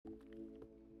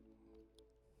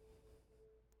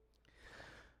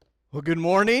Well, good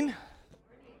morning.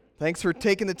 Thanks for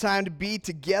taking the time to be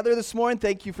together this morning.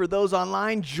 Thank you for those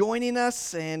online joining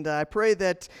us. And I pray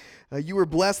that you were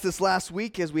blessed this last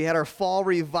week as we had our fall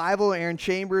revival. Aaron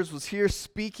Chambers was here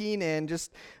speaking, and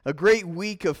just a great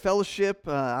week of fellowship.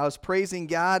 I was praising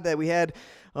God that we had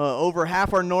over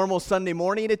half our normal Sunday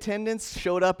morning attendance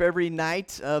showed up every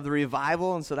night of the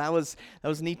revival, and so that was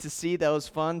neat to see. That was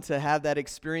fun to have that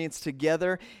experience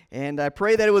together, and I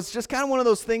pray that it was just kind of one of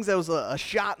those things that was a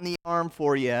shot in the arm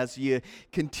for you as you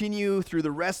continue through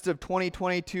the rest of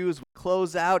 2022, as we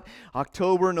close out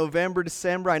October, November,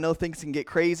 December. I know things can get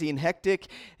crazy and hectic,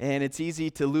 and it's easy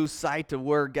to lose sight of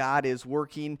where God is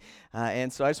working,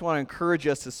 and so I just want to encourage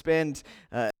us to spend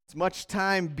as much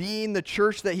time being the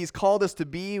church that He's called us to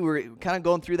be. We're kind of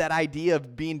going through that idea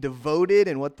of being devoted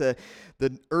and what the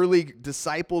early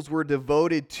disciples were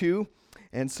devoted to.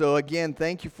 And so again,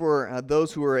 thank you for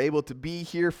those who were able to be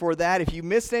here for that. If you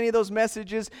missed any of those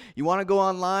messages, you want to go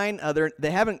online.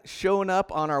 They haven't shown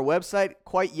up on our website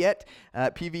quite yet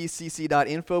at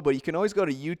pvcc.info, but you can always go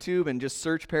to YouTube and just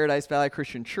search Paradise Valley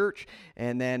Christian Church,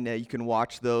 and then you can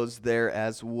watch those there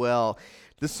as well.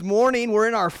 This morning, we're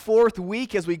in our fourth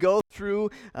week as we go through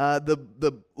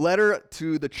the letter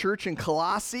to the church in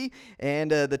Colossae, and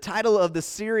the title of the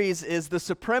series is The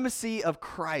Supremacy of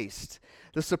Christ.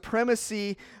 The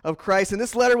supremacy of Christ. And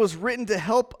this letter was written to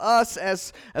help us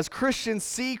as Christians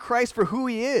see Christ for who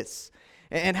He is,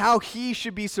 and how He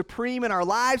should be supreme in our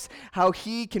lives, how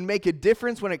He can make a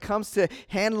difference when it comes to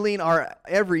handling our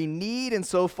every need. And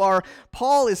so far,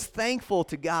 Paul is thankful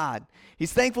to God.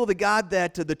 He's thankful to God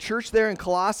that the church there in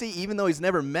Colossae, even though he's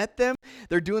never met them,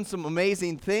 they're doing some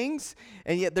amazing things,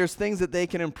 and yet there's things that they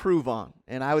can improve on.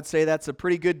 And I would say that's a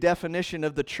pretty good definition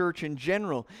of the church in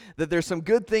general, that there's some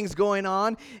good things going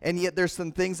on, and yet there's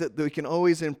some things that we can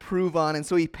always improve on. And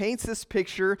so he paints this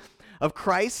picture of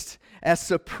Christ as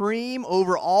supreme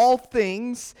over all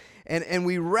things, and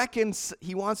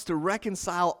he wants to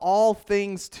reconcile all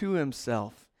things to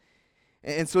Himself.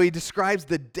 And so he describes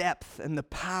the depth and the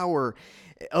power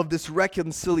of this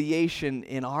reconciliation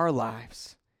in our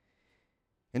lives.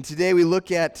 And today we look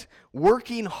at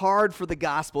working hard for the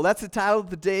gospel. That's the title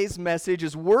of today's message,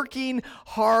 is working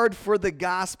hard for the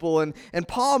gospel. And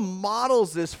Paul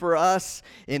models this for us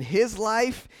in his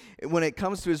life when it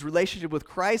comes to his relationship with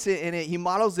Christ, and he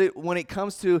models it when it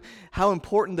comes to how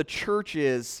important the church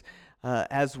is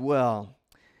as well.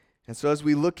 And so as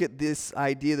we look at this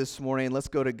idea this morning, let's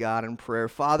go to God in prayer.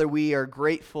 Father, we are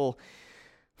grateful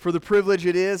for the privilege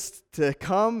it is to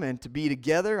come and to be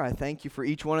together. I thank you for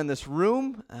each one in this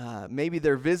room. Maybe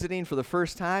they're visiting for the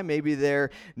first time. Maybe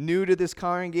they're new to this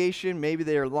congregation. Maybe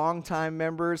they're longtime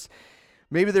members.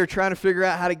 Maybe they're trying to figure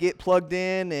out how to get plugged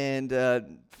in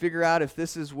and figure out if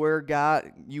this is where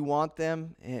God, you want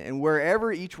them. And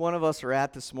wherever each one of us are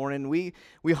at this morning,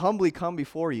 we humbly come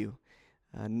before you.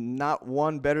 Not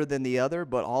one better than the other,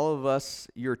 but all of us,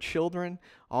 your children,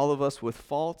 all of us with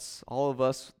faults, all of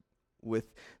us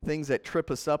with things that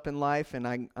trip us up in life. And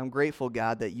I'm grateful,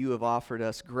 God, that you have offered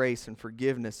us grace and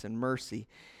forgiveness and mercy.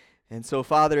 And so,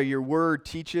 Father, your word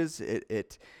teaches,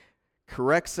 it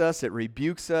corrects us, it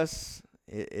rebukes us,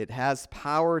 it has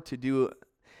power to do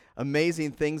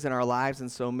amazing things in our lives. And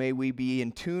so may we be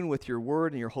in tune with your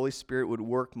word, and your Holy Spirit would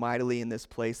work mightily in this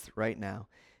place right now.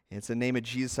 And it's in the name of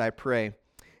Jesus I pray.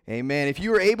 Amen. If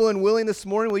you are able and willing this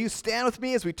morning, will you stand with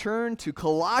me as we turn to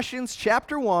Colossians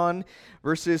chapter 1,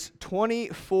 verses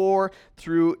 24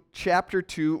 through chapter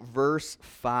 2, verse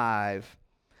 5.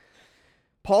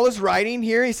 Paul is writing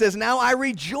here. He says, "Now I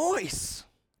rejoice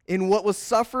in what was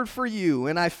suffered for you,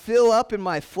 and I fill up in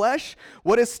my flesh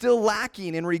what is still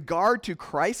lacking in regard to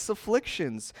Christ's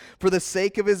afflictions for the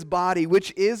sake of His body,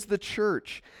 which is the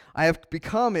church. I have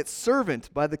become its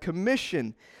servant by the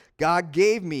commission God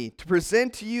gave me to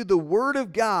present to you the word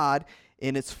of God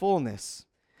in its fullness.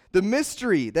 The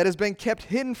mystery that has been kept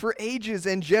hidden for ages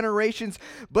and generations,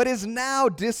 but is now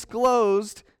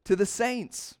disclosed to the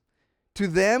saints. To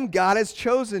them God has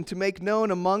chosen to make known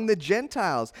among the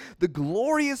Gentiles the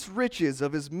glorious riches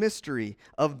of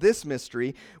this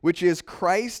mystery, which is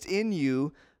Christ in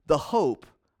you, the hope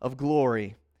of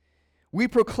glory. We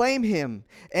proclaim Him,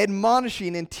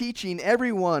 admonishing and teaching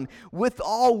everyone with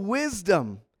all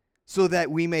wisdom, so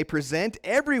that we may present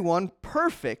everyone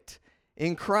perfect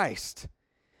in Christ.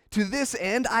 To this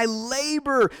end I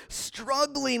labor,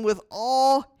 struggling with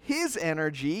all His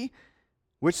energy,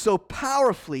 which so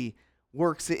powerfully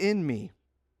works in me.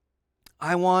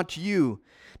 I want you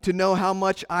to know how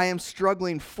much I am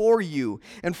struggling for you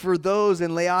and for those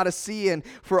in Laodicea and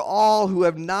for all who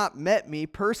have not met me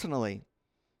personally.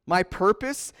 My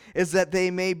purpose is that they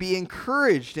may be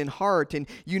encouraged in heart and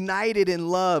united in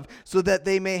love, so that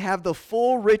they may have the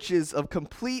full riches of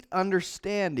complete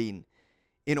understanding,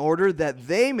 in order that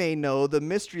they may know the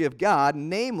mystery of God,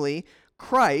 namely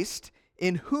Christ,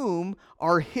 in whom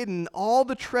are hidden all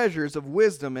the treasures of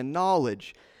wisdom and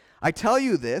knowledge. I tell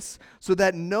you this so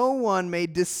that no one may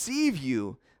deceive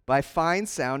you by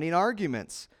fine-sounding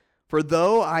arguments. For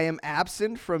though I am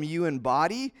absent from you in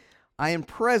body, I am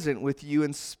present with you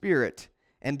in spirit,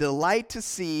 and delight to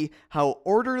see how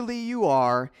orderly you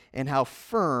are and how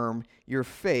firm your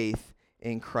faith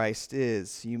in Christ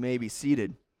is. You may be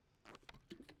seated.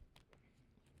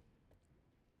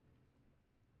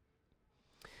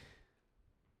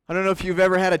 I don't know if you've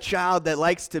ever had a child that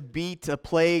likes to beat a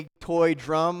play toy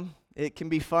drum. It can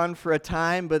be fun for a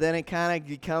time, but then it kind of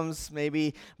becomes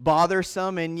maybe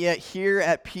bothersome. And yet here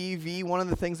at PV, one of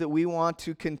the things that we want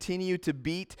to continue to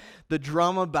beat the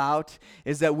drum about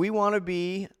is that we want to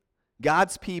be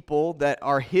God's people that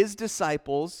are His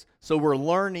disciples. So we're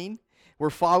learning,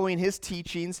 we're following His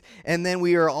teachings, and then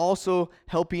we are also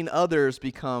helping others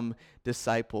become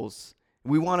disciples.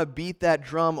 We want to beat that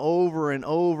drum over and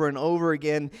over and over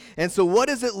again. And so what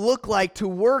does it look like to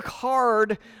work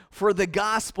hard for the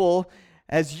gospel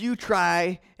as you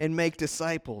try and make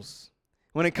disciples?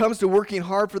 When it comes to working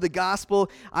hard for the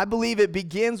gospel, I believe it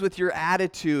begins with your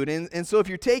attitude. And so if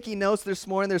you're taking notes this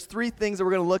morning, there's 3 things that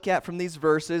we're going to look at from these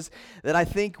verses that I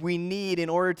think we need in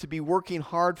order to be working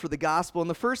hard for the gospel. And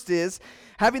the first is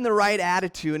having the right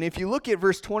attitude. And if you look at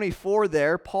verse 24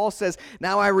 there, Paul says,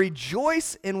 "Now I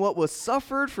rejoice in what was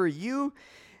suffered for you,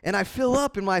 and I fill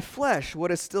up in my flesh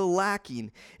what is still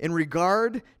lacking in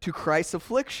regard to Christ's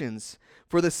afflictions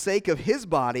for the sake of His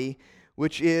body,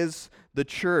 which is the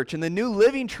church." And the New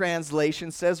Living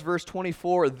Translation says verse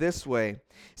 24 this way. It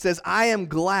says, "I am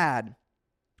glad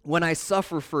when I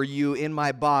suffer for you in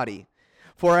my body,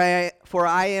 for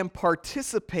I am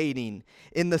participating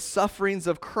in the sufferings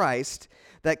of Christ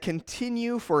that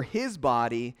continue for His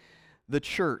body, the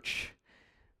church."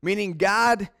 Meaning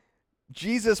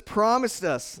Jesus promised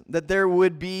us that there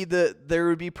would be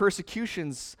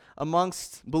persecutions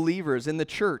amongst believers in the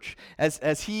church.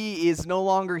 As He is no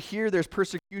longer here, there's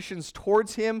persecutions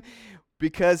towards Him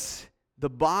because the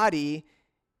body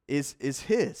is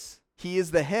His. He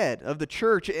is the head of the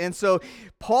church. And so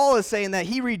Paul is saying that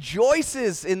he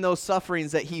rejoices in those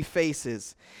sufferings that he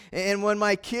faces. And when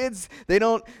my kids, they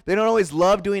don't always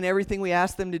love doing everything we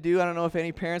ask them to do. I don't know if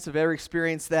any parents have ever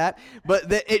experienced that.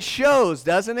 But it shows,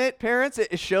 doesn't it, parents?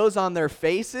 It shows on their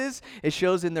faces. It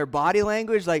shows in their body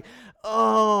language. Like,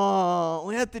 oh,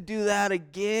 we have to do that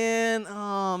again.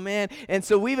 Oh, man. And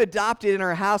so we've adopted in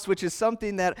our house, which is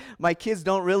something that my kids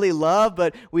don't really love,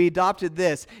 but we adopted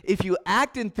this. If you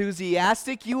act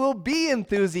enthusiastic, you will be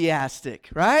enthusiastic,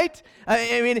 right?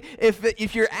 I mean,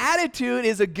 if your attitude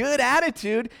is a good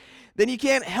attitude, then you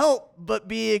can't help but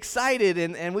be excited.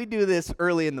 And we do this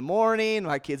early in the morning.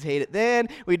 My kids hate it then.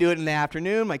 We do it in the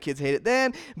afternoon. My kids hate it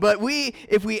then. But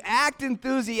if we act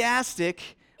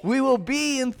enthusiastic, we will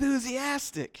be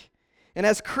enthusiastic. And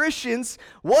as Christians,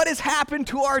 what has happened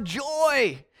to our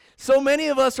joy? So many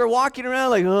of us are walking around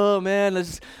like, oh man,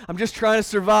 I'm just trying to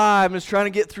survive. I'm just trying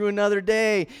to get through another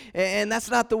day. And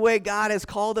that's not the way God has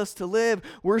called us to live.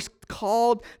 We're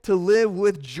called to live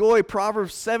with joy.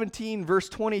 Proverbs 17 verse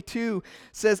 22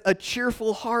 says, a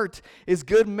cheerful heart is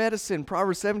good medicine.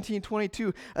 Proverbs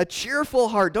 17:22, a cheerful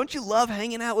heart. Don't you love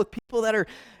hanging out with people that are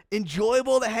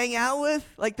enjoyable to hang out with?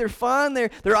 Like they're fun,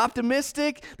 they're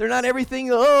optimistic, they're not everything,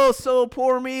 oh, so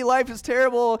poor me, life is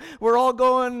terrible, we're all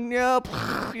going,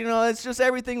 it's just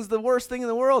everything's the worst thing in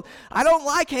the world. I don't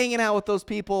like hanging out with those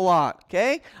people a lot,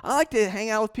 okay? I like to hang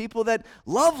out with people that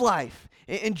love life,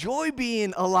 enjoy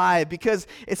being alive, because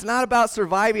it's not about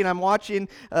surviving. I'm watching,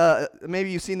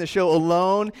 maybe you've seen the show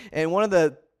Alone, and one of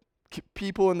the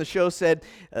people in the show said,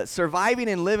 surviving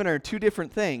and living are 2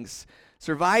 different things.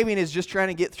 Surviving is just trying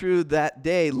to get through that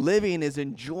day. Living is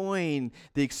enjoying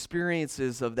the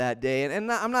experiences of that day.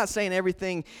 And I'm not saying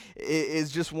everything is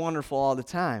just wonderful all the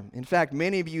time. In fact,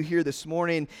 many of you here this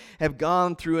morning have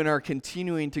gone through and are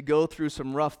continuing to go through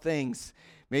some rough things.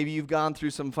 Maybe you've gone through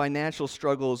some financial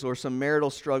struggles or some marital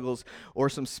struggles or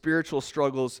some spiritual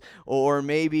struggles or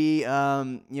maybe,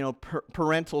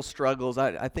 parental struggles.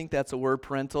 I think that's a word,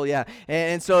 parental, yeah.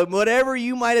 And so whatever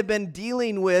you might have been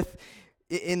dealing with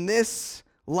in this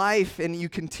life and you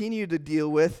continue to deal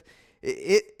with,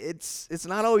 it's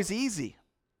not always easy.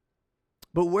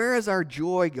 But where has our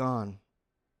joy gone?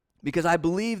 Because I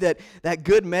believe that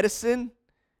good medicine,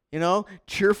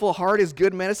 cheerful heart is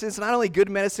good medicine. It's not only good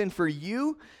medicine for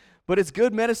you, But it's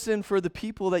good medicine for the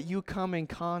people that you come in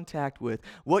contact with.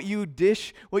 What you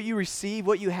dish, what you receive,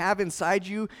 what you have inside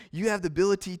you, you have the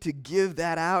ability to give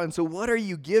that out. And so what are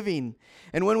you giving?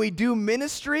 And when we do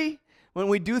ministry, when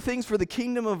we do things for the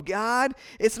kingdom of God,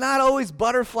 it's not always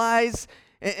butterflies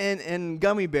and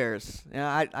gummy bears.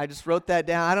 I just wrote that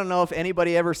down. I don't know if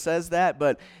anybody ever says that,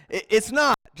 but it's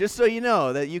not. Just so you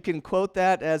know that you can quote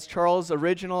that as Charles'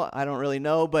 original. I don't really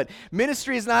know, but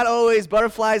ministry is not always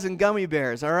butterflies and gummy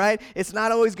bears, all right? It's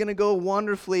not always going to go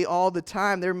wonderfully all the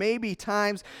time. There may be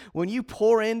times when you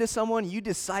pour into someone, you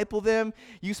disciple them,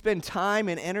 you spend time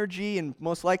and energy and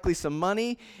most likely some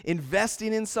money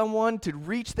investing in someone to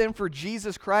reach them for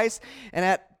Jesus Christ, and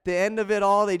at the end of it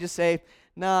all, they just say,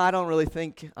 no, I don't really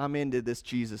think I'm into this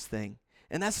Jesus thing.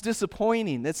 And that's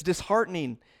disappointing. That's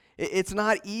disheartening. It's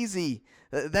not easy.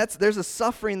 There's a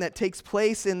suffering that takes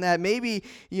place in that. Maybe,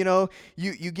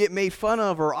 you get made fun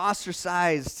of or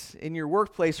ostracized in your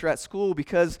workplace or at school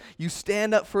because you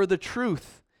stand up for the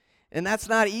truth. And that's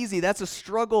not easy. That's a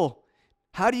struggle.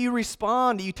 How do you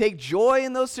respond? Do you take joy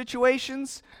in those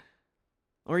situations?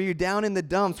 Or are you down in the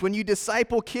dumps? When you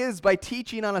disciple kids by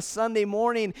teaching on a Sunday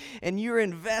morning and you're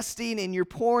investing and you're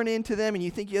pouring into them and you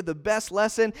think you have the best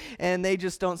lesson and they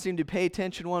just don't seem to pay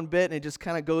attention one bit and it just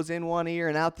kind of goes in one ear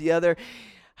and out the other,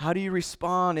 how do you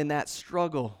respond in that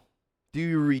struggle? Do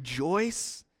you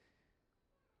rejoice?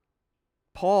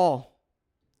 Paul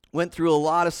went through a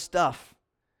lot of stuff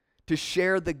to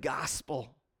share the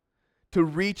gospel, to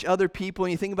reach other people.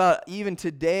 And you think about even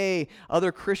today,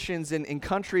 other Christians in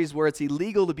countries where it's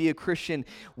illegal to be a Christian,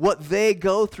 what they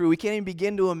go through. We can't even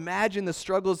begin to imagine the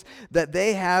struggles that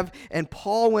they have. And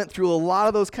Paul went through a lot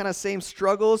of those kind of same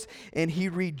struggles, and he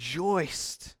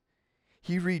rejoiced.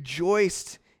 He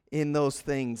rejoiced in those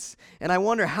things. And I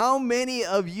wonder how many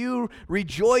of you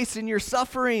rejoice in your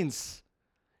sufferings?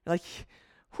 Like,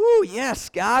 whoo, yes,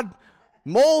 God,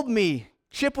 mold me.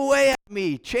 Chip away at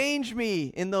me, change me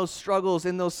in those struggles,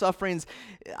 in those sufferings.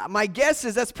 My guess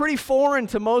is that's pretty foreign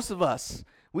to most of us.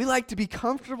 We like to be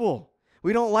comfortable.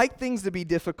 We don't like things to be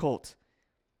difficult.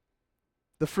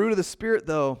 The fruit of the Spirit,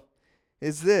 though,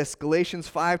 is this. Galatians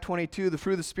 5:22, the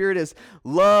fruit of the Spirit is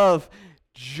love,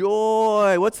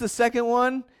 joy. What's the second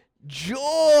one?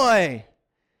 Joy.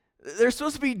 There's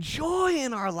supposed to be joy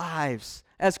in our lives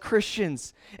as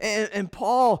Christians. And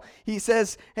Paul, he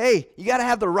says, hey, you got to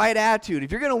have the right attitude.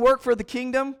 If you're going to work for the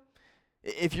kingdom,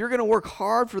 if you're going to work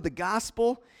hard for the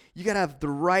gospel, you got to have the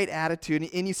right attitude.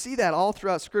 And you see that all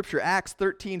throughout Scripture. Acts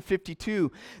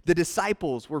 13:52, the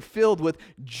disciples were filled with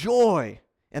joy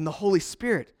and the Holy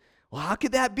Spirit. Well, how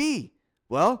could that be?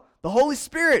 Well, the Holy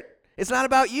Spirit. It's not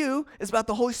about you. It's about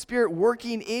the Holy Spirit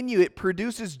working in you. It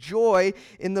produces joy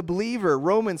in the believer.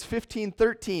 Romans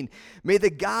 15:13. May the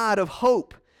God of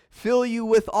hope fill you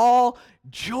with all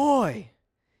joy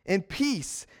and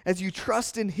peace as you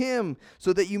trust in Him,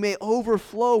 so that you may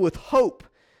overflow with hope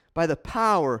by the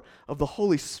power of the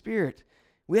Holy Spirit.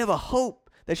 We have a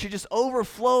hope that should just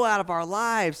overflow out of our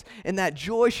lives, and that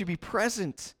joy should be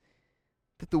present,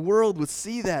 that the world would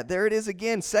see that. There it is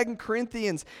again, 2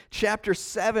 Corinthians chapter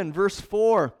 7, verse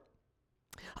 4.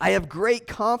 I have great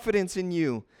confidence in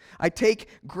you. I take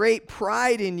great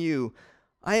pride in you.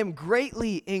 I am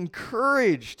greatly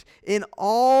encouraged in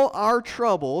all our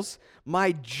troubles.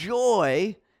 My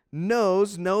joy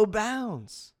knows no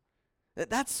bounds.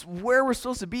 That's where we're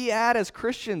supposed to be at as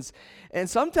Christians. And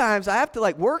sometimes I have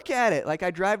to work at it. I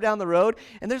drive down the road,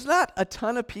 and there's not a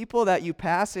ton of people that you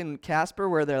pass in Casper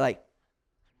where they're like,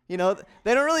 they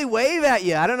don't really wave at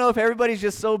you. I don't know if everybody's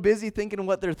just so busy thinking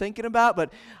what they're thinking about,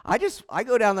 but I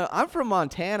go down there. I'm from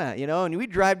Montana, and we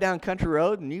drive down country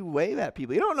road and you wave at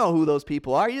people. You don't know who those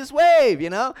people are. You just wave,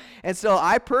 And so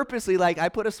I purposely, I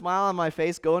put a smile on my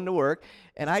face going to work,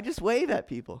 and I just wave at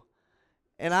people.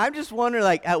 And I'm just wondering,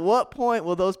 at what point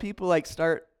will those people,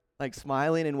 start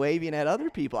smiling and waving at other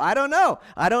people? I don't know.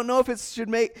 I don't know if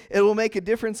it will make a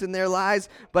difference in their lives,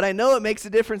 but I know it makes a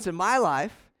difference in my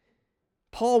life.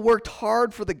 Paul worked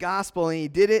hard for the gospel, and he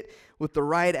did it with the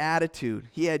right attitude.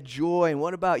 He had joy. And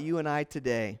what about you and I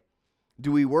today?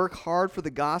 Do we work hard for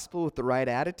the gospel with the right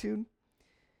attitude?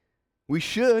 We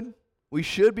should. We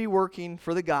should be working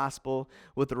for the gospel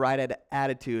with the right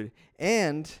attitude.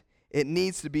 And it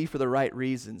needs to be for the right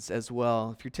reasons as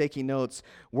well. If you're taking notes,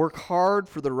 work hard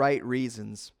for the right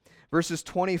reasons. Verses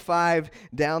 25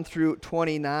 down through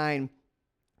 29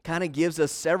 kind of gives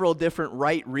us several different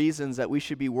right reasons that we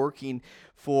should be working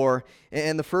for.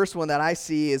 And the first one that I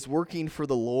see is working for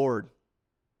the Lord.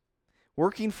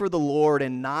 Working for the Lord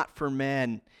and not for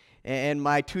men. And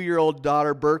my 2-year-old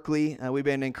daughter, Berkeley, we've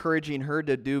been encouraging her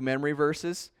to do memory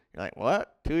verses. You're like,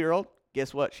 what? 2-year-old?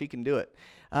 Guess what? She can do it.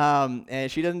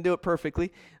 and she doesn't do it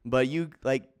perfectly, but you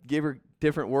like give her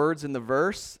different words in the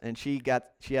verse, and she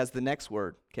has the next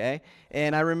word, okay?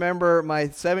 And I remember my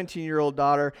 17-year-old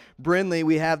daughter, Brynley,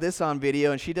 we have this on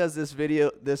video, and she does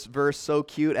this verse so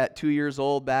cute at 2 years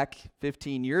old back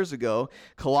 15 years ago.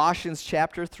 Colossians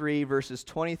chapter 3, verses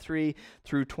 23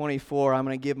 through 24. I'm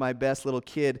going to give my best little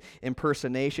kid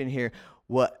impersonation here.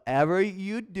 Whatever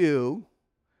you do,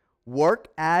 work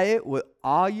at it with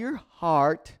all your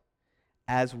heart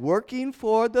as working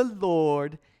for the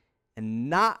Lord and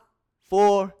not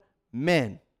for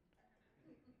men.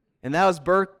 And that was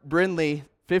Brynley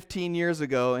 15 years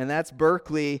ago, and that's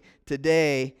Berkeley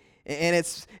today. And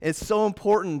it's so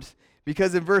important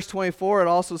because in verse 24 it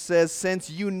also says, since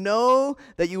you know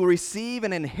that you will receive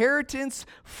an inheritance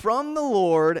from the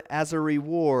Lord as a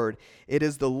reward, it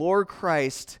is the Lord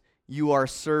Christ you are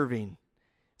serving.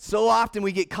 So often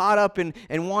we get caught up in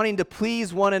wanting to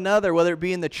please one another, whether it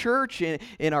be in the church,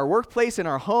 in our workplace, in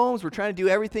our homes. We're trying to do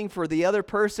everything for the other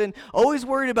person, always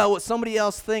worried about what somebody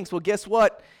else thinks. Well, guess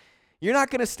what? You're not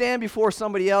going to stand before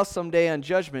somebody else someday on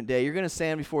Judgment Day. You're going to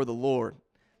stand before the Lord.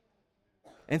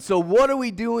 And so what are we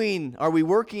doing? Are we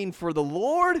working for the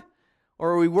Lord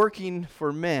or are we working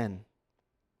for men?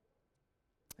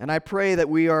 And I pray that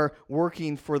we are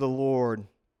working for the Lord.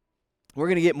 We're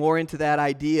going to get more into that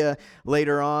idea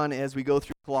later on as we go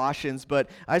through Colossians, but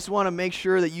I just want to make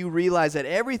sure that you realize that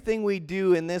everything we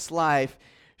do in this life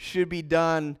should be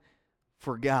done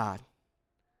for God,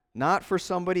 not for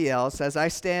somebody else. As I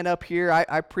stand up here,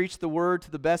 I preach the word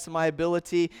to the best of my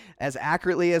ability as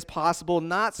accurately as possible,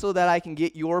 not so that I can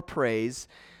get your praise,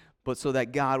 but so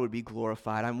that God would be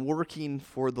glorified. I'm working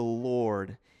for the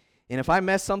Lord. And if I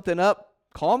mess something up,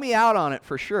 call me out on it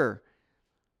for sure.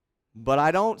 But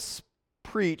I don't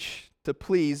preach to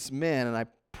please men, and I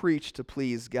preach to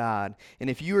please God. And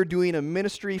if you are doing a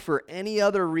ministry for any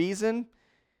other reason,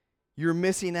 you're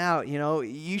missing out. You know,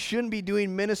 you shouldn't be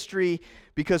doing ministry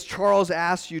because Charles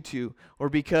asked you to, or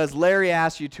because Larry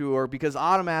asked you to, or because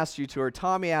Autumn asked you to, or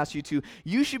Tommy asked you to.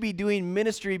 You should be doing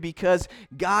ministry because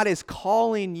God is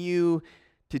calling you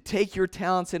to take your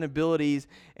talents and abilities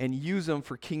and use them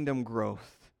for kingdom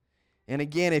growth. And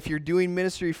again, if you're doing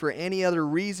ministry for any other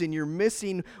reason, you're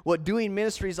missing what doing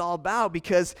ministry is all about,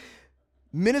 because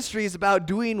ministry is about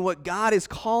doing what God is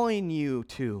calling you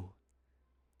to.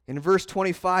 In verse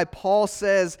 25, Paul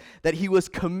says that he was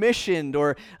commissioned,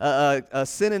 or a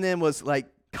synonym was like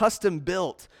custom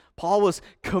built. Paul was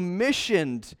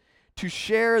commissioned to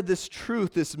share this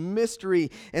truth, this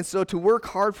mystery. And so to work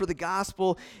hard for the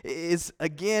gospel is,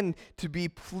 again, to be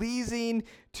pleasing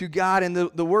to God. And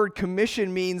the word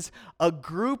commission means a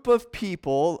group of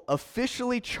people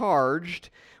officially charged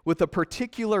with a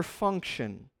particular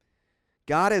function.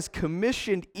 God has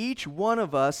commissioned each one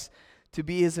of us to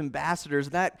be his ambassadors.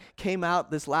 That came out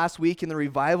this last week in the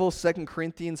revival, 2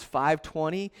 Corinthians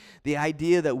 5:20, the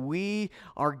idea that we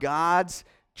are God's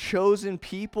chosen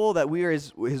people, that we are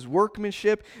his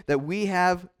workmanship, that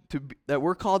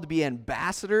we're called to be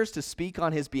ambassadors to speak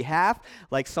on his behalf.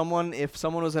 Like if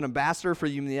someone was an ambassador for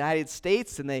the United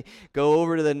States and they go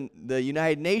over to the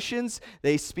United Nations,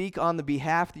 they speak on the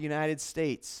behalf of the United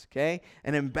States, okay?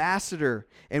 An ambassador.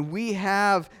 And we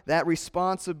have that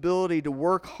responsibility to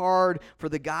work hard for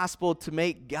the gospel to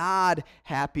make God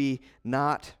happy,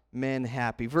 not men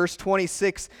happy. Verse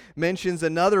 26 mentions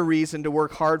another reason to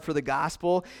work hard for the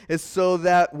gospel is so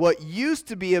that what used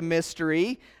to be a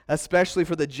mystery, especially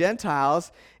for the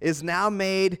Gentiles, is now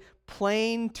made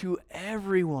plain to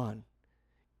everyone.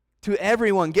 To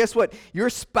everyone. Guess what? Your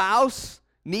spouse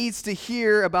needs to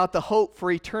hear about the hope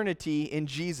for eternity in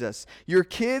Jesus. Your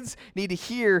kids need to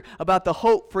hear about the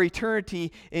hope for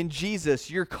eternity in Jesus.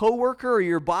 Your coworker or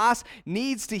your boss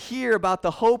needs to hear about the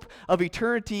hope of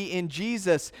eternity in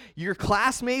Jesus. Your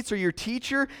classmates or your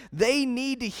teacher, they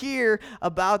need to hear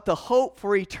about the hope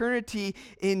for eternity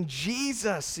in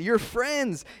Jesus. Your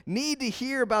friends need to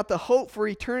hear about the hope for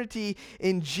eternity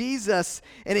in Jesus.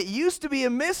 And it used to be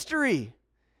a mystery.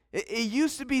 It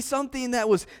used to be something that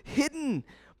was hidden,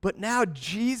 but now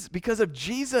because of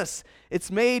Jesus,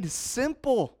 it's made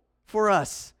simple for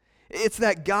us. It's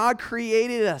that God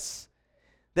created us,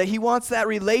 that he wants that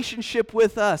relationship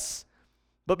with us.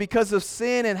 But because of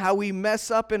sin and how we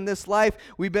mess up in this life,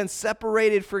 we've been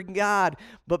separated from God.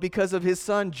 But because of his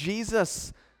son,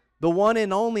 Jesus, the one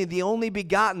and only, the only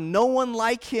begotten, no one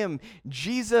like him,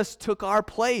 Jesus took our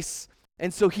place.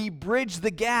 And so he bridged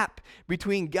the gap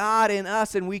between God and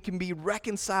us, and we can be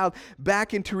reconciled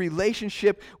back into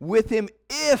relationship with him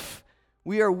if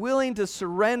we are willing to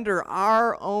surrender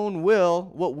our own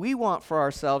will, what we want for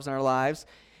ourselves in our lives,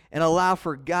 and allow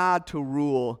for God to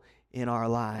rule in our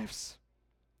lives.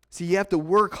 See, you have to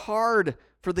work hard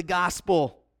for the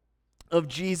gospel of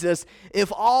Jesus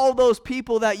if all those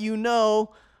people that you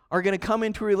know are going to come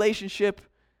into a relationship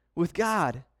with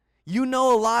God. You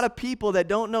know a lot of people that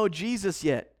don't know Jesus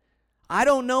yet. I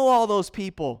don't know all those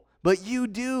people, but you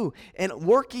do. And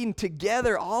working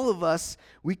together, all of us,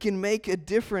 we can make a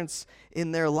difference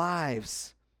in their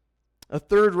lives. A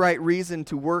third right reason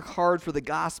to work hard for the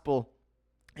gospel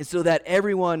is so that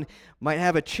everyone might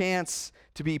have a chance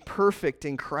to be perfect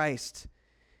in Christ.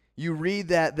 You read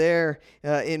that there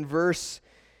in verse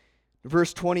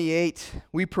 28.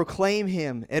 We proclaim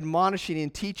him, admonishing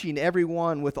and teaching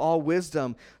everyone with all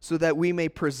wisdom, so that we may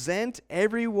present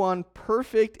everyone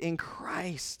perfect in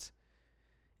Christ.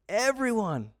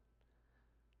 Everyone.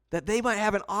 That they might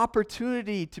have an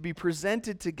opportunity to be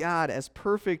presented to God as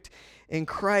perfect in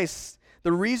Christ.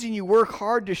 The reason you work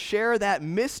hard to share that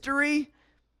mystery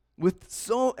with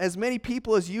as many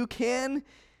people as you can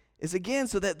is, again,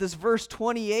 so that this verse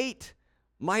 28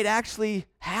 might actually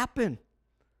happen.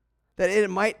 That it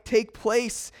might take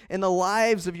place in the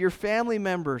lives of your family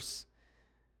members.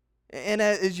 And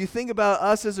as you think about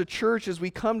us as a church, as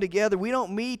we come together, we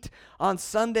don't meet on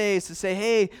Sundays to say,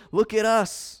 hey, look at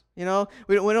us. You know,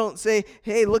 we don't say,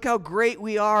 hey, look how great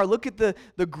we are. Look at the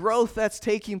growth that's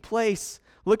taking place.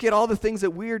 Look at all the things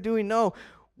that we are doing. No,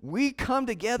 we come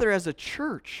together as a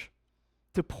church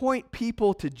to point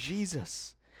people to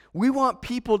Jesus. We want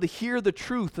people to hear the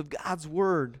truth of God's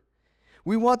word.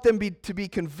 We want them to be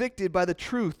convicted by the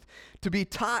truth, to be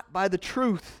taught by the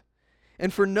truth,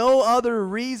 and for no other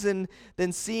reason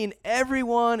than seeing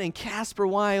everyone in Casper,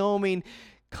 Wyoming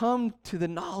come to the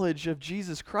knowledge of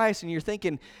Jesus Christ. And you're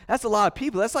thinking, that's a lot of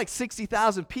people. That's like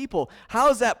 60,000 people. How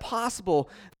is that possible?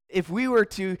 If we were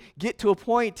to get to a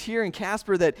point here in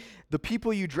Casper that the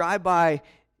people you drive by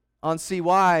on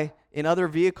CY in other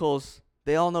vehicles,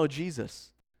 they all know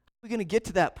Jesus. How are we going to get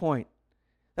to that point?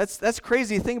 That's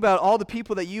crazy to think about all the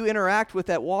people that you interact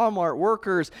with at Walmart,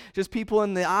 workers, just people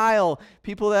in the aisle,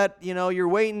 people that, you're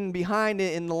waiting behind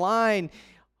in the line.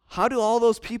 How do all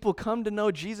those people come to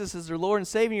know Jesus as their Lord and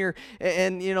Savior?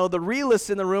 And the realists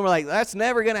in the room are like, that's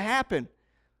never going to happen.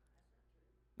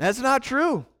 That's not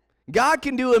true. God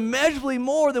can do immeasurably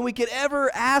more than we could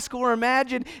ever ask or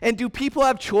imagine. And do people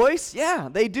have choice? Yeah,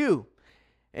 they do.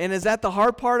 And is that the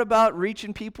hard part about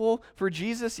reaching people for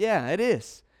Jesus? Yeah, it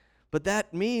is. But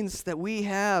that means that we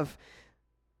have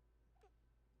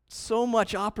so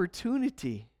much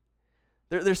opportunity.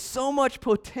 There's so much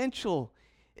potential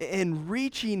in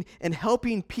reaching and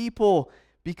helping people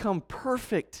become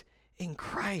perfect in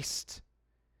Christ.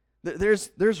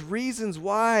 There's reasons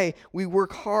why we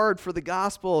work hard for the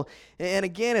gospel. And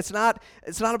again, it's not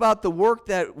about the work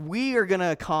that we are going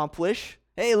to accomplish.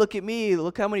 Hey, look at me.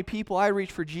 Look how many people I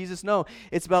reach for Jesus. No,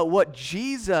 it's about what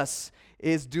Jesus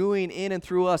is doing in and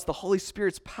through us, the Holy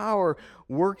Spirit's power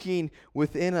working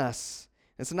within us.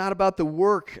 It's not about the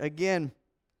work, again,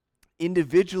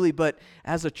 individually, but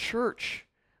as a church.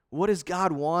 What is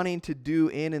God wanting to do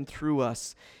in and through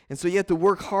us? And so you have to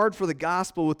work hard for the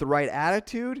gospel with the right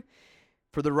attitude,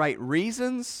 for the right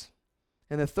reasons.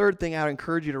 And the third thing I would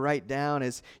encourage you to write down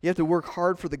is you have to work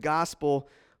hard for the gospel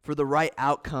for the right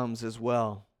outcomes as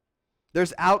well.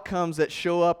 There's outcomes that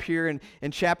show up here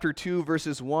in chapter 2,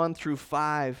 verses 1 through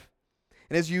 5.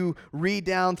 And as you read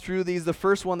down through these, the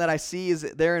first one that I see is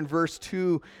there in verse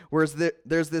 2, where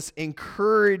there's this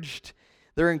encouraged,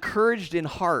 they're encouraged in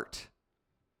heart.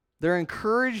 They're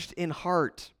encouraged in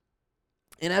heart.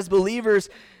 And as believers,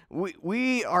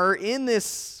 we are in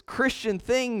this Christian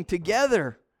thing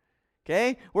together.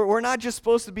 Okay? We're not just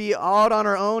supposed to be out on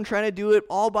our own, trying to do it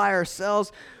all by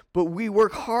ourselves, but we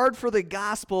work hard for the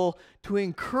gospel to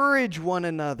encourage one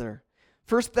another.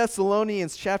 1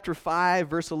 Thessalonians chapter 5,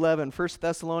 verse 11. 1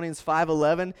 Thessalonians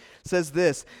 5:11 says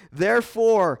this,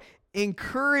 "Therefore,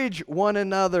 encourage one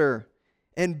another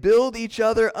and build each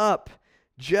other up,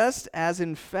 just as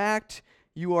in fact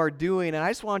you are doing." And I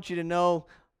just want you to know,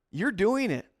 you're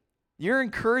doing it. You're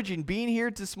encouraging. Being here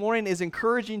this morning is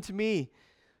encouraging to me.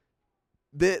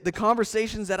 The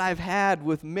conversations that I've had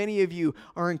with many of you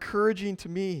are encouraging to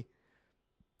me.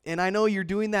 And I know you're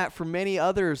doing that for many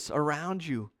others around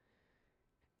you.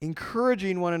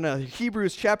 Encouraging one another.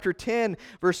 Hebrews chapter 10,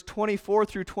 verse 24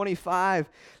 through 25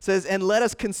 says, "And let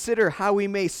us consider how we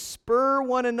may spur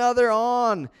one another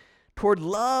on toward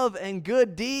love and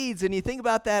good deeds." And you think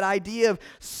about that idea of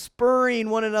spurring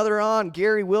one another on.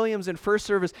 Gary Williams in First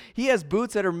Service, he has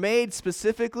boots that are made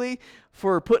specifically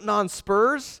for putting on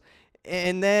spurs.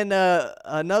 And then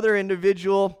another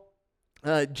individual,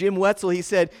 Jim Wetzel, he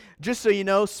said, just so you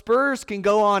know, spurs can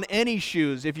go on any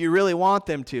shoes if you really want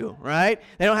them to, right?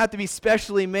 They don't have to be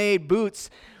specially made boots.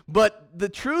 But the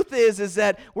truth is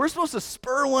that we're supposed to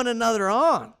spur one another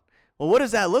on. Well, what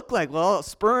does that look like? Well,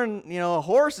 spurring, a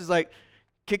horse is like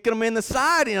kicking them in the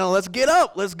side, let's get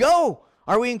up, let's go.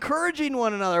 Are we encouraging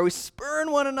one another? Are we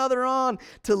spurring one another on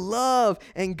to love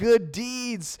and good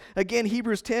deeds? Again,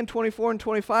 Hebrews 10:24 and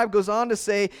 25 goes on to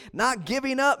say, not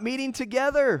giving up meeting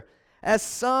together, as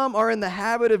some are in the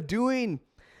habit of doing,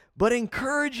 but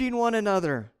encouraging one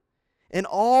another. And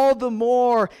all the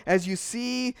more as you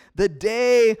see the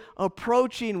day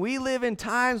approaching. We live in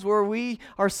times where we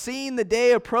are seeing the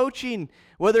day approaching,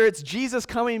 whether it's Jesus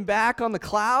coming back on the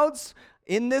clouds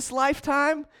in this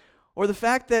lifetime, or the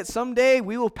fact that someday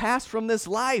we will pass from this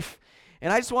life.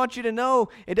 And I just want you to know,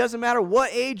 it doesn't matter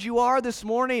what age you are this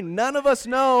morning, none of us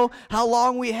know how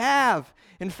long we have.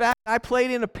 In fact, I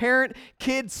played in a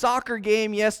parent-kid soccer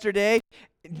game yesterday.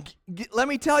 Let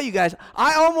me tell you guys,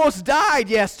 I almost died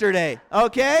yesterday,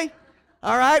 okay?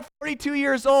 All right, 42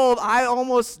 years old, I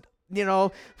almost,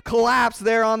 collapsed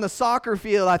there on the soccer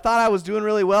field. I thought I was doing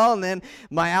really well, and then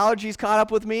my allergies caught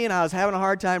up with me, and I was having a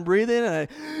hard time breathing, and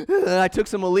I took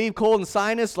some Aleve cold and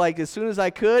sinus like as soon as I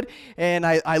could, and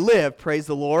I lived, praise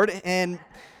the Lord.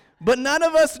 But none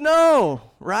of us know,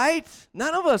 right?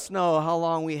 None of us know how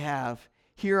long we have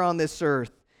here on this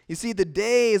earth. You see, the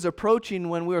day is approaching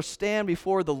when we'll stand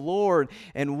before the Lord,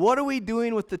 and what are we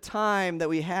doing with the time that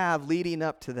we have leading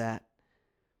up to that?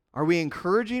 Are we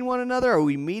encouraging one another? Are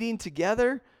we meeting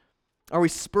together? Are we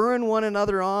spurring one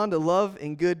another on to love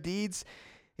and good deeds?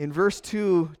 In verse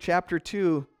 2, chapter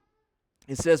 2,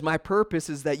 it says, my purpose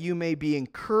is that you may be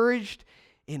encouraged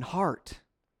in heart.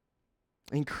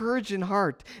 Encouraged in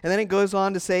heart. And then it goes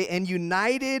on to say, and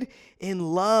united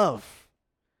in love.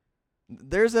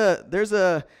 There's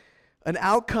an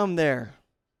outcome there.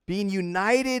 Being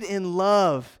united in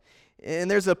love. And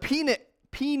there's a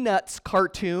Peanuts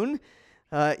cartoon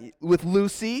with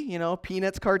Lucy,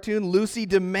 Peanuts cartoon. Lucy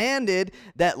demanded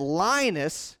that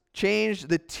Linus change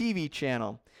the TV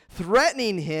channel,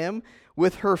 threatening him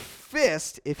with her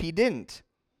fist if he didn't.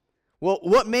 Well,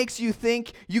 what makes you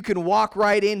think you can walk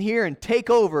right in here and take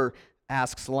over,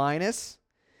 asks Linus.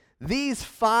 These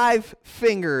 5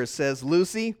 fingers, says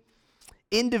Lucy.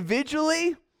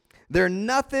 Individually, they're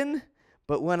nothing,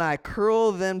 but when I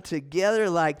curl them together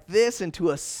like this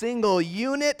into a single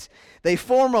unit, they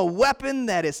form a weapon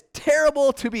that is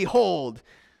terrible to behold.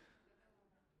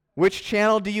 Which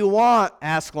channel do you want?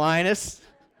 Asked Linus.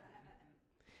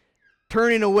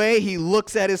 Turning away, he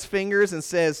looks at his fingers and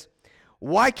says,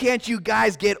 why can't you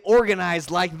guys get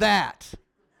organized like that?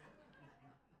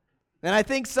 And I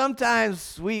think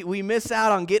sometimes we miss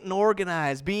out on getting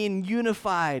organized, being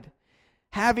unified,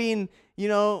 having,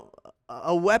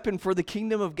 a weapon for the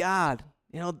kingdom of God.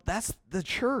 That's the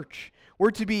church.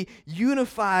 We're to be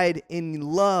unified in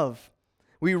love.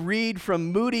 We read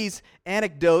from Moody's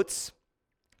Anecdotes.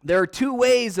 There are 2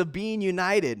 ways of being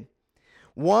united.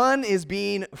 One is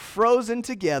being frozen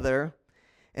together,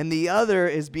 and the other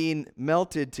is being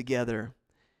melted together.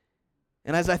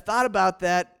 And as I thought about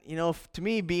that, to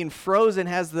me, being frozen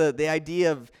has the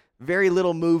idea of very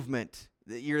little movement.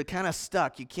 You're kind of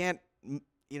stuck. You can't,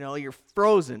 you're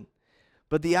frozen.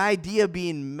 But the idea of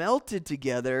being melted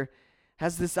together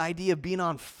has this idea of being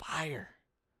on fire.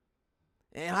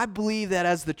 And I believe that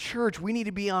as the church, we need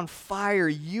to be on fire,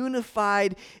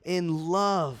 unified in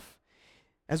love,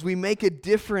 as we make a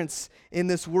difference in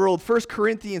this world. 1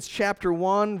 Corinthians chapter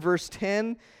 1, verse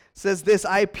 10 says this,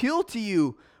 I appeal to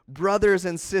you, brothers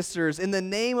and sisters, in the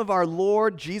name of our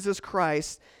Lord Jesus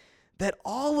Christ, that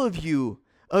all of you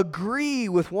agree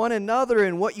with one another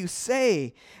in what you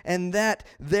say, and that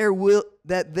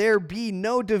there be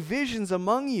no divisions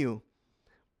among you,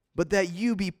 but that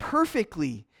you be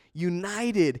perfectly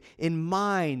united in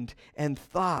mind and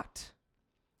thought.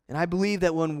 And I believe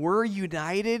that when we're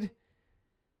united,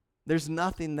 there's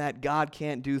nothing that God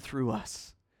can't do through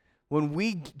us. When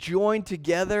we join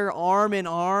together arm in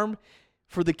arm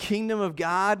for the kingdom of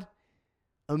God,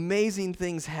 amazing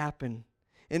things happen.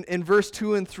 In verse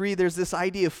 2 and 3, there's this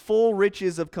idea of full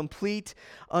riches of complete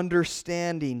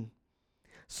understanding,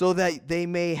 so that they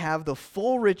may have the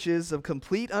full riches of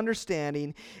complete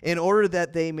understanding, in order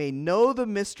that they may know the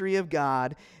mystery of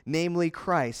God, namely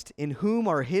Christ, in whom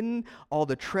are hidden all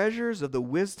the treasures of the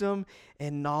wisdom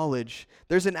and knowledge.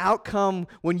 There's an outcome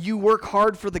when you work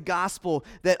hard for the gospel,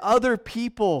 that other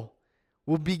people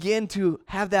will begin to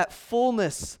have that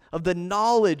fullness of the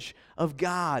knowledge of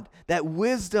God, that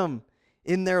wisdom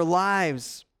in their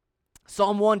lives.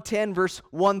 Psalm 110 verse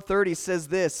 130 says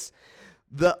this,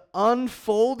 the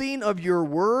unfolding of your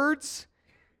words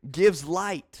gives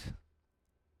light.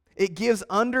 It gives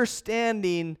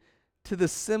understanding to the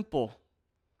simple.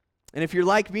 And if you're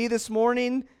like me this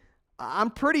morning, I'm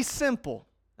pretty simple.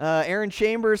 Aaron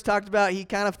Chambers talked about he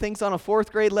kind of thinks on a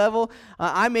fourth grade level.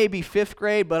 I may be fifth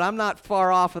grade, but I'm not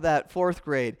far off of that fourth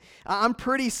grade. I'm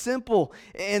pretty simple.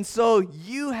 And so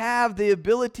you have the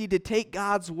ability to take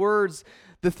God's words,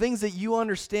 the things that you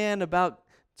understand about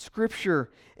Scripture,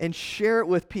 and share it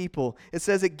with people. It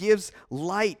says it gives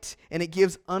light and it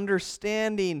gives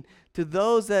understanding to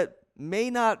those that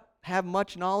may not have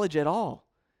much knowledge at all.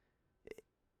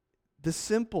 The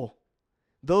simple,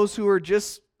 those who are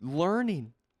just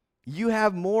learning. You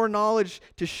have more knowledge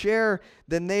to share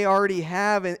than they already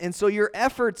have. And so your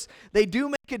efforts, they do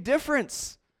make a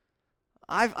difference.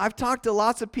 I've talked to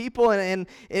lots of people, and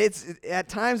it's at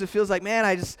times it feels like,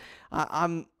 man,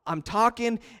 I'm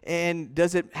talking, and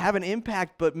does it have an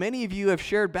impact? But many of you have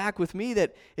shared back with me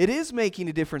that it is making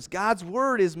a difference. God's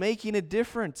word is making a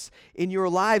difference in your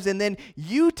lives. And then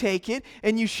you take it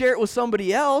and you share it with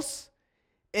somebody else,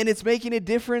 and it's making a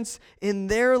difference in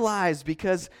their lives,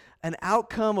 because an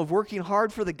outcome of working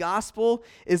hard for the gospel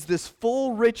is this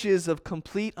full riches of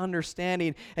complete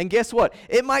understanding. And guess what?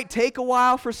 It might take a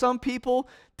while for some people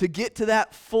to get to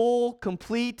that full,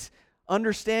 complete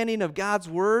understanding of God's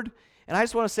word. And I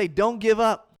just want to say, don't give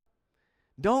up.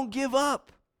 Don't give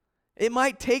up. It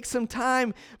might take some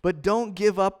time, but don't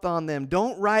give up on them.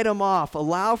 Don't write them off.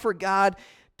 Allow for God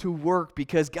to work,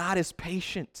 because God is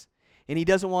patient, and He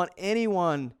doesn't want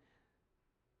anyone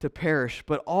to perish,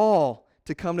 but all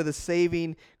to come to the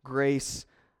saving grace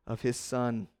of His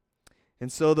Son.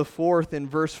 And so the fourth, in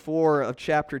verse 4 of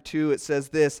chapter 2, it says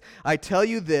this: I tell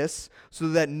you this so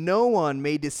that no one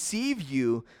may deceive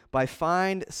you by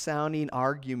fine-sounding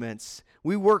arguments.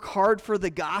 We work hard for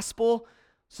the gospel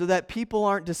so that people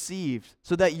aren't deceived,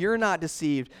 so that you're not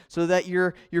deceived, so that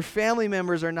your family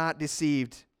members are not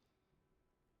deceived.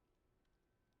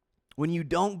 When you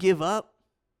don't give up,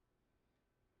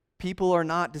 people are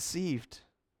not deceived.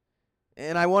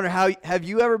 And I wonder, have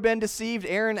you ever been deceived?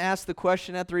 Aaron asked the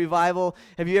question at the revival,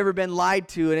 have you ever been lied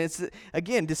to? And it's,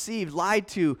 again, deceived, lied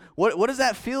to. What does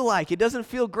that feel like? It doesn't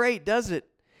feel great, does it?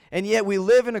 And yet we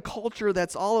live in a culture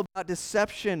that's all about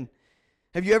deception.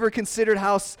 Have you ever considered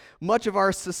how much of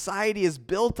our society is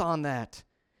built on that?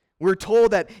 We're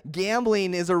told that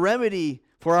gambling is a remedy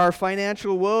for our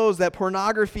financial woes, that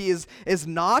pornography is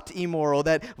not immoral,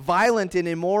 that violent and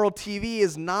immoral TV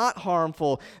is not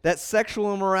harmful, that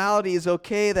sexual immorality is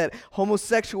okay, that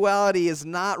homosexuality is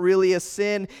not really a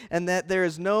sin, and that there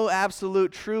is no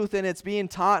absolute truth, and it's being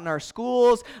taught in our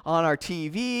schools, on our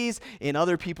TVs, in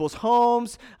other people's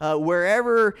homes,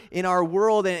 wherever in our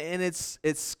world, and it's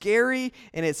scary,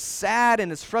 and it's sad,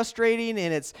 and it's frustrating,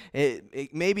 and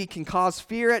it maybe can cause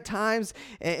fear at times,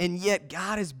 and yet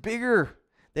God is bigger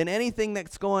than anything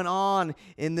that's going on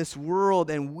in this world.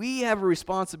 And we have a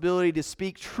responsibility to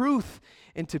speak truth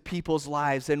into people's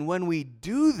lives. And when we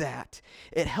do that,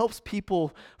 it helps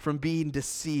people from being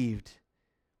deceived.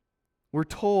 We're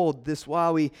told this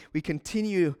while we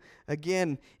continue,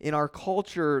 again, in our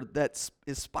culture that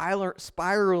is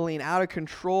spiraling out of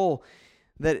control,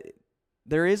 that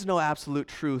there is no absolute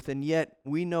truth, and yet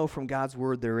we know from God's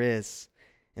word there is.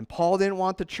 And Paul didn't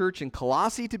want the church in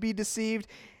Colossae to be deceived,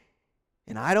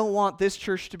 and I don't want this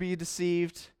church to be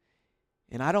deceived,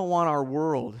 and I don't want our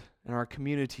world and our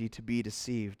community to be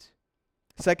deceived.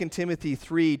 2 Timothy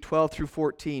 3:12 through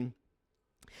 14.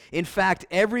 In fact,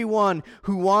 everyone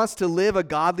who wants to live a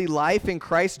godly life in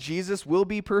Christ Jesus will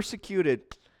be persecuted.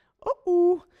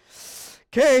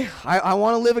 Okay, I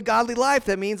want to live a godly life.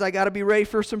 That means I got to be ready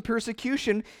for some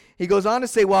persecution. He goes on to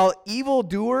say, while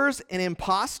evildoers and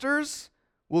imposters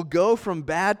will go from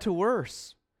bad to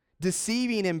worse,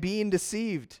 deceiving and being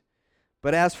deceived.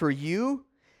 But as for you,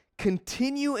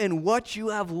 continue in what you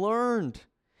have learned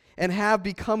and have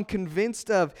become convinced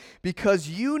of, because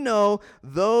you know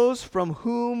those from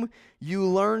whom you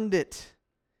learned it.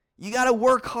 You got to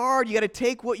work hard. You got to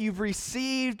take what you've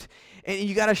received and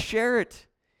you got to share it.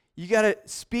 You got to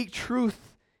speak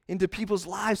truth into people's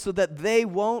lives so that they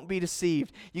won't be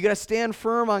deceived. You got to stand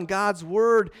firm on God's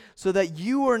word so that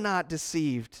you are not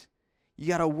deceived. You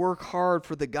got to work hard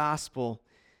for the gospel.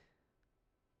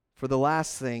 For the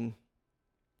last thing,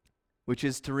 which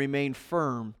is to remain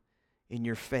firm in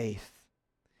your faith.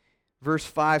 Verse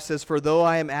 5 says, for though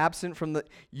I am absent from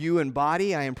you in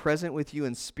body, I am present with you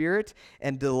in spirit,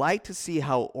 and delight to see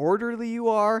how orderly you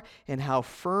are and how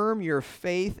firm your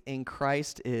faith in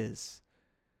Christ is.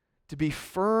 To be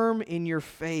firm in your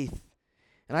faith.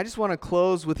 And I just want to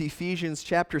close with Ephesians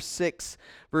chapter 6,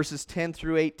 verses 10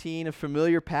 through 18, a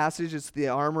familiar passage. It's the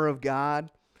armor of God.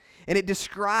 And it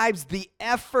describes the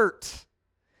effort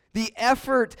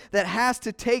that has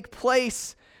to take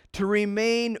place to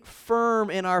remain firm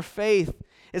in our faith.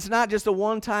 It's not just a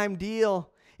one-time deal.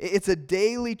 It's a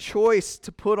daily choice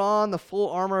to put on the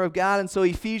full armor of God. And so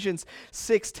Ephesians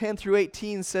 6:10 through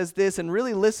 18 says this, and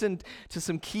really listen to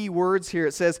some key words here.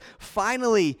 It says,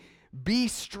 "Finally, be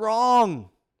strong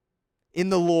in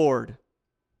the Lord."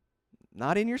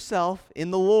 Not in yourself, in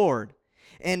the Lord.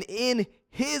 "And in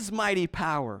His mighty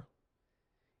power."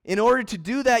 In order to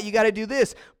do that, you got to do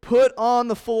this. Put on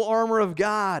the full armor of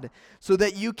God so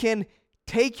that you can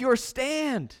take your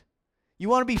stand. You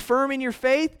want to be firm in your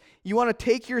faith? You want to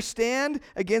take your stand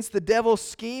against the devil's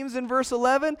schemes in verse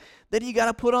 11? Then you got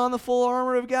to put on the full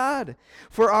armor of God.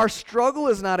 "For our struggle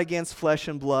is not against flesh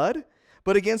and blood,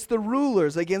 but against the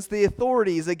rulers, against the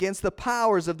authorities, against the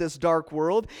powers of this dark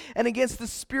world, and against the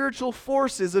spiritual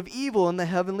forces of evil in the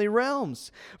heavenly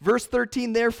realms." Verse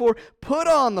 13, "Therefore, put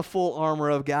on the full armor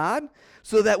of God,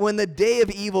 so that when the day of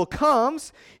evil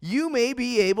comes, you may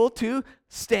be able to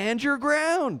stand your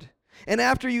ground. And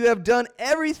after you have done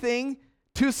everything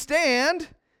to stand,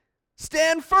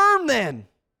 stand firm then,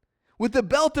 with the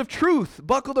belt of truth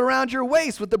buckled around your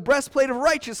waist, with the breastplate of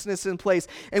righteousness in place,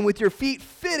 and with your feet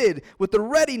fitted with the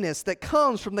readiness that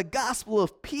comes from the gospel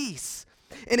of peace.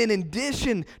 And in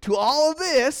addition to all of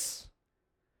this,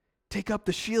 take up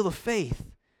the shield of faith,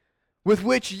 with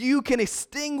which you can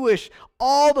extinguish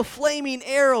all the flaming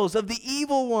arrows of the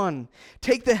evil one.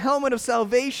 Take the helmet of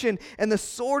salvation and the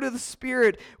sword of the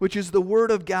Spirit, which is the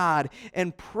word of God,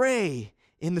 and pray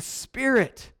in the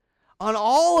Spirit on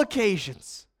all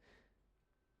occasions,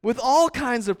 with all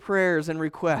kinds of prayers and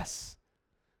requests."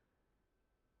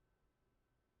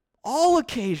 All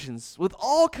occasions, with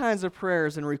all kinds of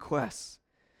prayers and requests.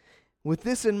 "With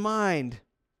this in mind,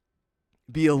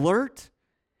 be alert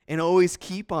and always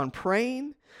keep on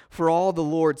praying for all the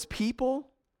Lord's people."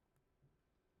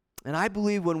 And I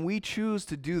believe when we choose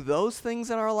to do those things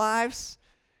in our lives,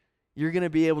 you're going to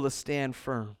be able to stand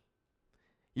firm.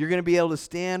 You're going to be able to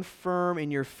stand firm in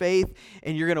your faith,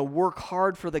 and you're going to work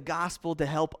hard for the gospel to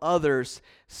help others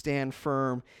stand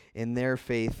firm in their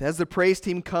faith. As the praise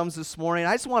team comes this morning,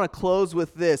 I just want to close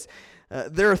with this.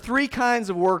 There are three kinds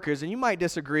of workers, and you might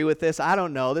disagree with this. I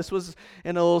don't know. This was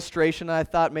an illustration I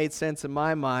thought made sense in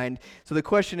my mind. So the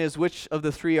question is, which of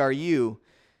the three are you?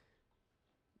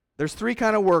 There's three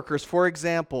kind of workers. For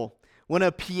example, when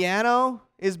a piano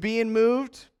is being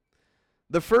moved,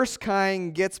 the first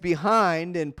kind gets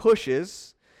behind and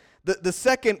pushes. The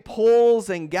second pulls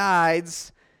and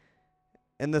guides.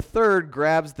 And the third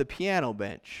grabs the piano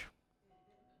bench.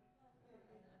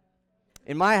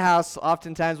 In my house,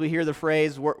 oftentimes we hear the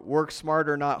phrase, work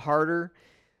smarter, not harder.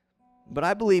 But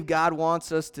I believe God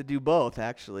wants us to do both,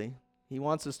 actually. He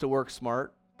wants us to work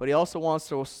smart, but He also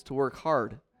wants us to work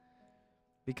hard.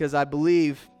 Because I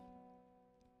believe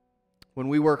when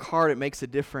we work hard, it makes a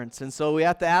difference. And so we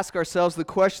have to ask ourselves the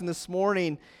question this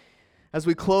morning as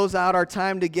we close out our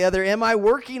time together, am I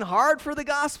working hard for the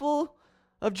gospel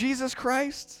of Jesus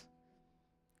Christ?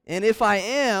 And if I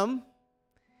am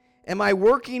I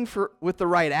working with the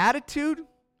right attitude,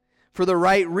 for the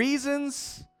right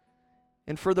reasons,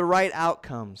 and for the right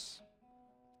outcomes?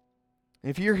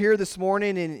 If you're here this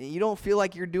morning and you don't feel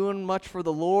like you're doing much for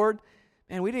the Lord,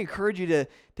 man, we'd encourage you to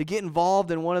get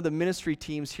involved in one of the ministry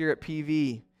teams here at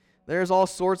PV. There's all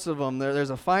sorts of them.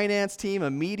 There's a finance team, a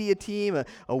media team,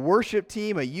 a worship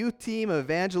team, a youth team, an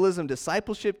evangelism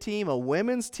discipleship team, a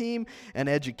women's team, an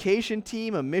education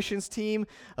team, a missions team,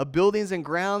 a buildings and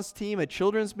grounds team, a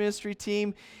children's ministry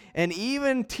team, and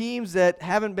even teams that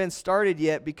haven't been started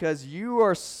yet because you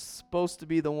are supposed to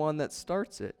be the one that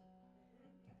starts it.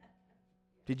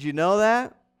 Did you know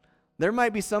that? There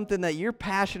might be something that you're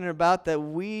passionate about that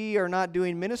we are not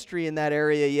doing ministry in that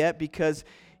area yet because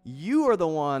you are the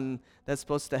one that's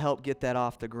supposed to help get that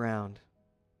off the ground.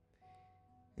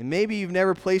 And maybe you've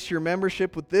never placed your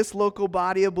membership with this local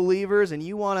body of believers and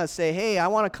you want to say, hey, I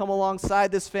want to come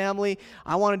alongside this family.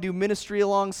 I want to do ministry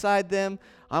alongside them.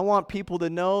 I want people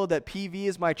to know that PV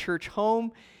is my church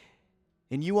home.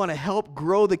 And you want to help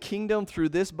grow the kingdom through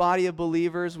this body of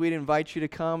believers, we'd invite you to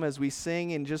come as we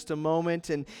sing in just a moment.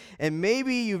 And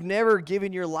maybe you've never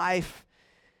given your life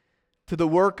to the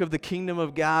work of the kingdom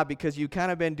of God because you've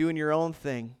kind of been doing your own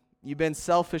thing. You've been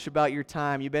selfish about your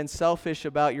time. You've been selfish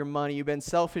about your money. You've been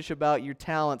selfish about your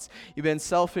talents. You've been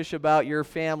selfish about your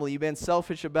family. You've been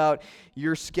selfish about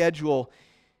your schedule.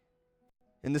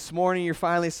 And this morning you're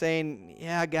finally saying,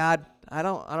 yeah, God, I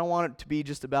don't want it to be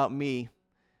just about me.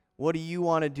 What do you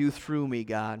want to do through me,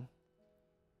 God?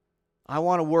 I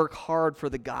want to work hard for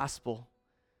the gospel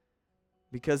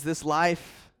because this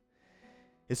life,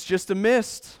 it's just a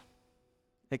mist.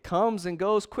 It comes and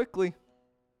goes quickly.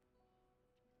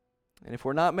 And if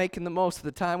we're not making the most of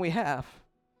the time we have,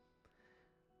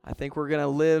 I think we're going to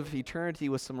live eternity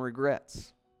with some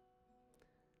regrets.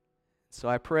 So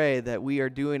I pray that we are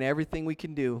doing everything we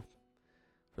can do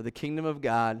for the kingdom of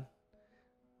God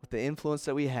with the influence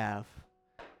that we have,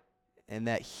 and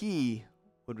that He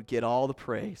would get all the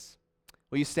praise.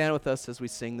 Will you stand with us as we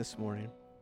sing this morning?